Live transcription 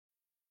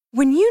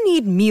When you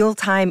need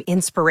mealtime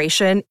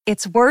inspiration,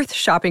 it's worth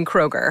shopping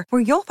Kroger,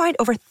 where you'll find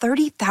over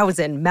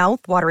 30,000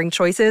 mouth-watering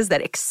choices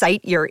that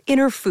excite your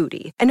inner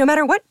foodie. And no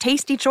matter what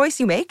tasty choice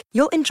you make,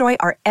 you'll enjoy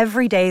our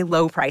everyday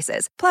low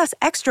prices, plus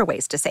extra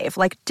ways to save,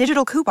 like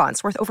digital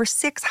coupons worth over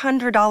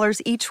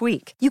 $600 each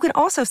week. You can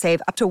also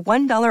save up to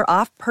 $1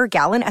 off per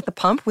gallon at the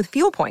pump with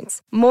fuel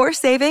points. More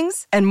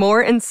savings and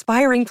more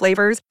inspiring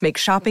flavors make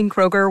shopping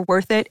Kroger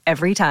worth it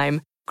every time.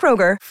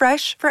 Kroger,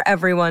 fresh for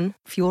everyone.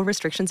 Fuel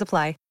restrictions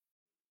apply.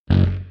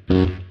 So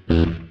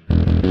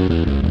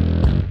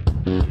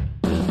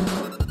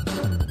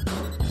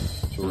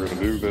we're going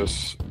to do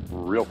this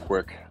real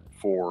quick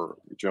before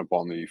we jump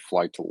on the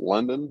flight to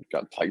London.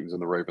 Got Titans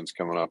and the Ravens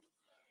coming up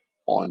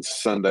on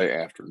Sunday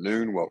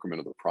afternoon. Welcome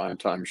into the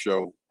Primetime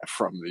show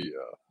from the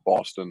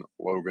Boston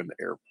Logan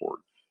Airport.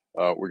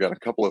 We got a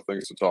couple of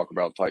things to talk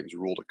about. Titans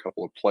ruled a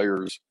couple of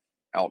players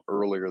out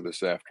earlier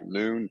this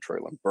afternoon.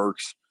 Treylon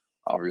Burks,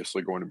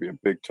 obviously going to be a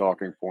big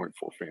talking point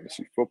for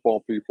fantasy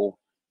football people,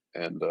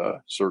 and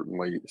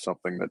certainly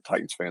something that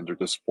Titans fans are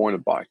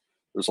disappointed by.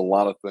 There's a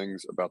lot of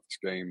things about this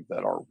game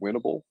that are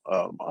winnable.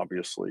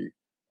 Obviously,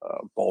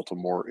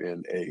 Baltimore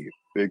in a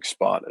big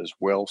spot as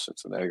well.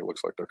 Cincinnati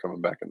looks like they're coming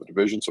back in the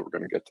division, so we're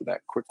going to get to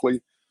that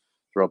quickly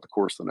throughout the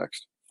course of the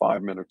next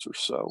 5 minutes or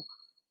so.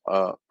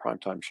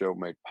 Primetime show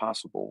made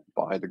possible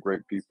by the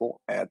great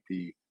people at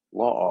the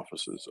law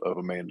offices of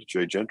Amanda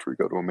J. Gentry.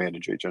 Go to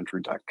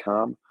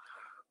amandajgentry.com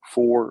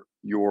for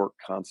your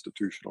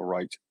constitutional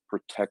rights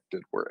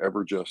protected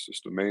wherever justice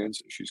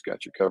demands. She's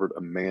got you covered.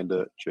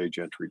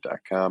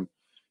 amandajgentry.com.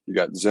 You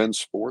got Zen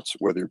Sports,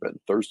 whether you're betting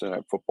Thursday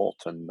Night Football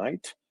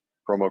tonight,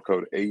 promo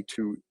code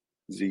A2ZTN,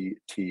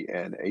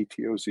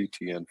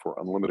 ATOZTN for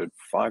unlimited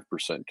 5%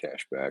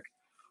 cash back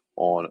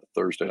on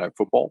Thursday Night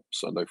Football,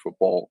 Sunday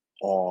football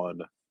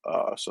on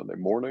Sunday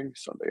morning,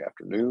 Sunday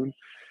afternoon,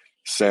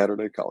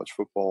 Saturday college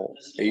football.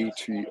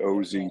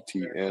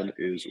 ATOZTN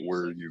is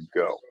where you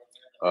go.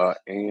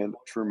 And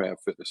TrueMap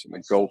Fitness in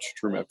the Gulch,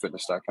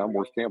 TrueMapFitness.com.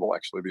 Worth Campbell,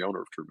 actually the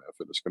owner of TrueMap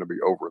Fitness, going to be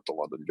over at the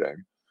London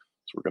game.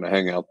 So we're going to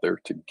hang out there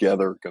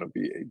together. Going to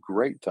be a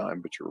great time,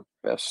 but your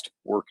best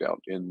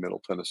workout in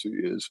Middle Tennessee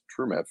is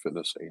TrueMap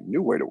Fitness, a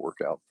new way to work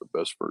out the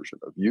best version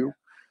of you.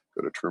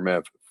 Go to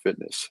TrueMap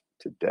Fitness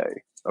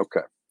today.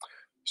 Okay,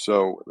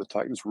 so the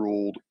Titans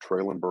ruled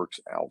Treylon Burks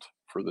out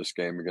for this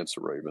game against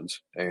the Ravens,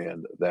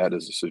 and that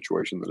is a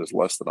situation that is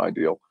less than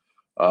ideal.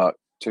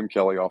 Tim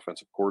Kelly,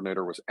 offensive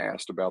coordinator, was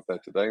asked about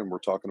that today, and we're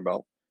talking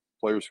about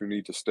players who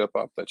need to step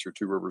up. That's your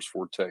Two Rivers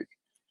Ford take.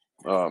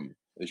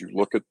 As you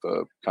look at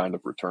the kind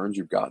of returns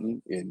you've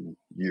gotten in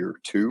year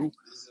two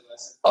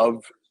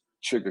of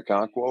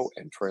Chigakonkwo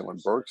and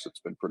Treylon Burks, it's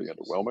been pretty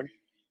underwhelming.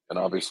 And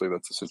obviously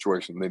that's a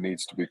situation that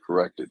needs to be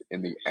corrected.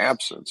 In the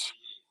absence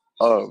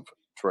of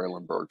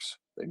Treylon Burks,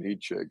 they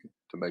need Chig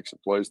to make some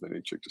plays. They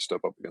need Chig to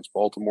step up against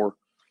Baltimore.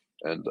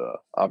 And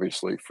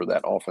obviously for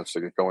that offense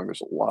to get going,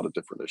 there's a lot of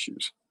different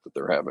issues that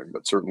they're having.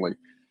 But certainly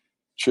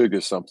Chig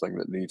is something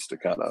that needs to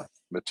kind of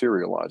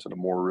materialize in a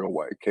more real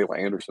way. Kayla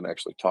Anderson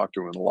actually talked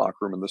to him in the locker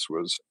room, and this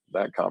was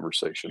that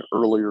conversation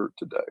earlier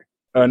today.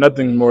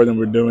 Nothing more than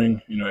we're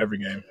doing, every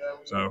game.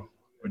 So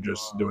we're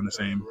just doing the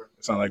same.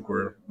 It's not like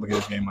we're looking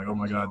at this game like, oh,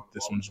 my God,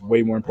 this one's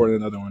way more important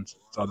than the other ones.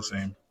 It's all the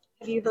same.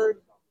 Have you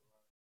heard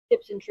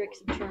tips and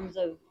tricks in terms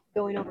of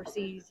going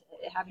overseas,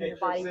 having your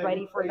body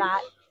ready for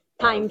that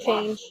time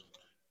change?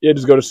 Yeah,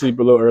 just go to sleep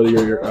a little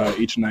earlier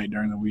each night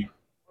during the week.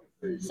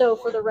 So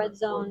for the red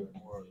zone,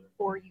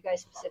 for you guys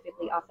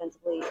specifically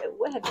offensively,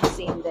 what have you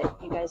seen that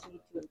you guys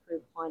need to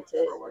improve upon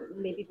to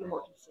maybe be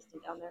more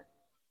consistent down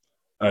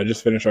there?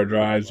 Just finish our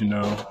drives.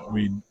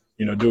 We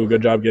do a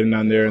good job getting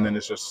down there, and then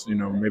it's just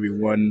maybe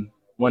one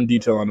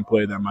detail on the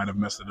play that might have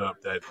messed it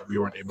up that we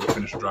weren't able to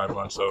finish the drive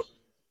on. So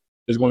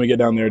just when we get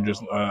down there,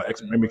 just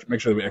make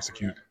sure that we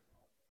execute.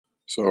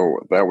 So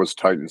that was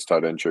Titans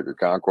tight end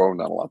Chigakonkwo.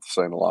 Not a lot to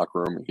say in the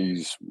locker room.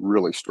 He's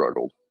really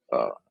struggled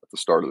at the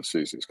start of the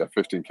season. He's got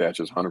 15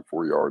 catches,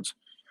 104 yards,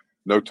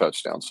 no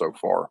touchdowns so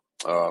far.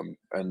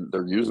 And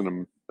they're using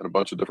him in a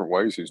bunch of different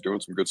ways. He's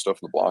doing some good stuff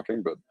in the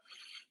blocking, but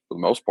for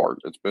the most part,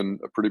 it's been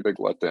a pretty big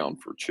letdown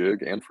for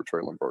Chig and for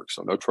Treylon Burks.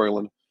 So no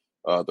Treylon.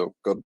 They're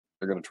going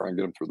to try and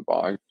get him through the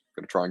bye.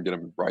 Going to try and get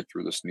him right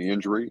through this knee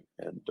injury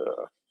and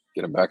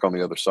get him back on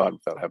the other side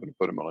without having to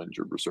put him on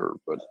injured reserve.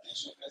 But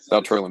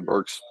without Treylon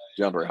Burks,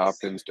 DeAndre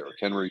Hopkins, Derrick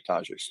Henry,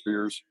 Tajay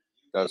Spears,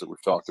 guys that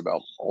we've talked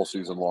about all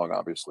season long,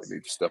 obviously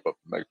need to step up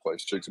and make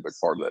plays. Chig's a big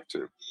part of that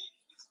too.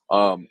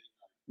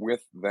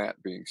 With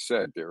that being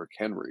said, Derrick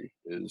Henry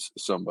is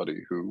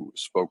somebody who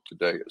spoke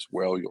today as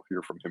well. You'll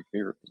hear from him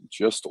here in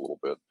just a little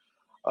bit.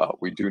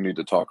 We do need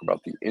to talk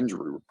about the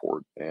injury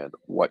report and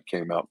what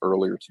came out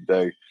earlier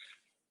today.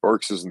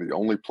 Burks isn't the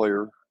only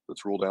player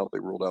that's ruled out. They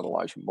ruled out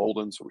Elijah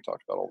Molden, so we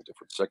talked about all the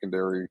different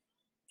secondary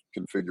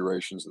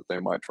configurations that they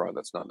might try.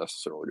 That's not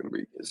necessarily going to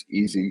be as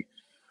easy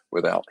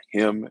without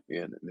him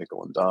in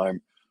nickel and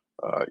dime.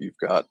 You've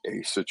got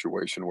a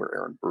situation where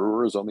Aaron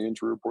Brewer is on the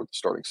injury report, the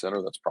starting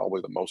center. That's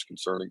probably the most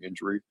concerning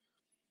injury.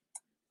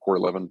 Corey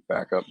Levin,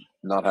 backup,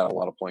 not had a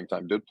lot of playing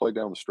time, did play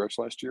down the stretch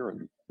last year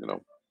and,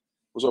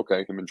 was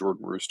okay. Him and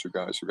Jordan Roos, two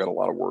guys who got a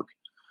lot of work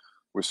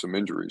with some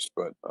injuries,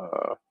 but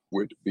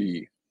would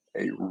be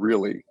a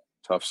really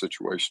tough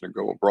situation to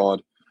go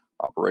abroad.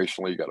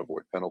 Operationally, you got to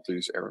avoid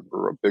penalties. Aaron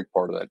Burr, a big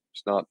part of that.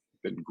 He's not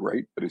been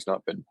great, but he's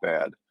not been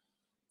bad.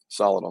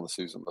 Solid on the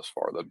season thus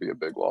far. That'd be a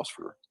big loss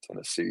for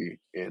Tennessee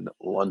in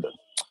London.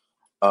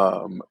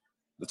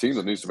 The team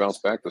that needs to bounce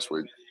back this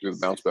week, do the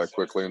bounce back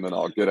quickly, and then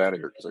I'll get out of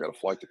here because I got a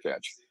flight to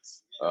catch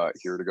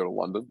here to go to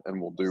London,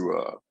 and we'll do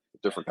a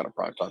different kind of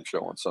primetime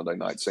show on Sunday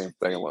night. Sam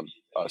Phelan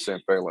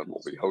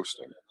will be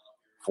hosting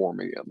for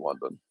me in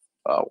London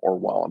or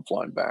while I'm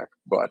flying back.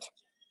 But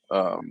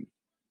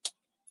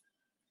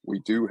we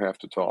do have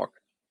to talk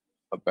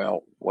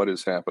about what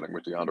is happening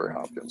with DeAndre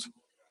Hopkins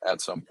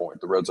at some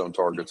point. The red zone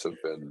targets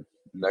have been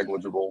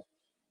negligible.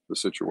 The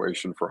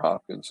situation for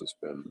Hopkins has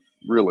been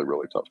really,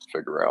 really tough to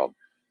figure out.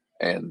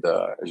 And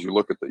as you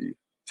look at the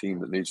team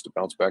that needs to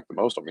bounce back the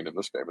most, I mean, in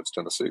this game, it's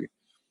Tennessee.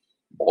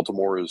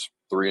 Baltimore is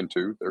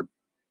 3-2. They're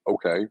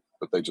okay,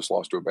 but they just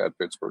lost to a bad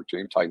Pittsburgh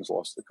team. Titans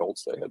lost to the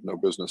Colts. They had no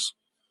business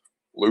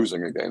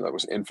losing a game that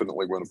was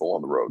infinitely winnable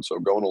on the road. So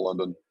going to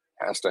London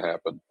has to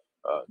happen.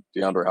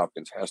 DeAndre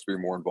Hopkins has to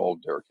be more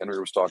involved. Derrick Henry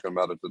was talking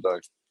about it today.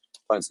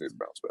 Titans need to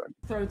bounce back.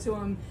 Throw to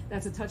him.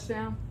 That's a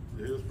touchdown.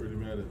 Yeah, he was pretty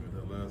mad at me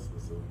that last one.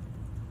 So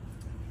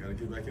got to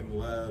get back in the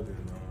lab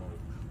and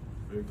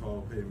maybe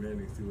call Peyton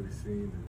Manning, see what he's seen.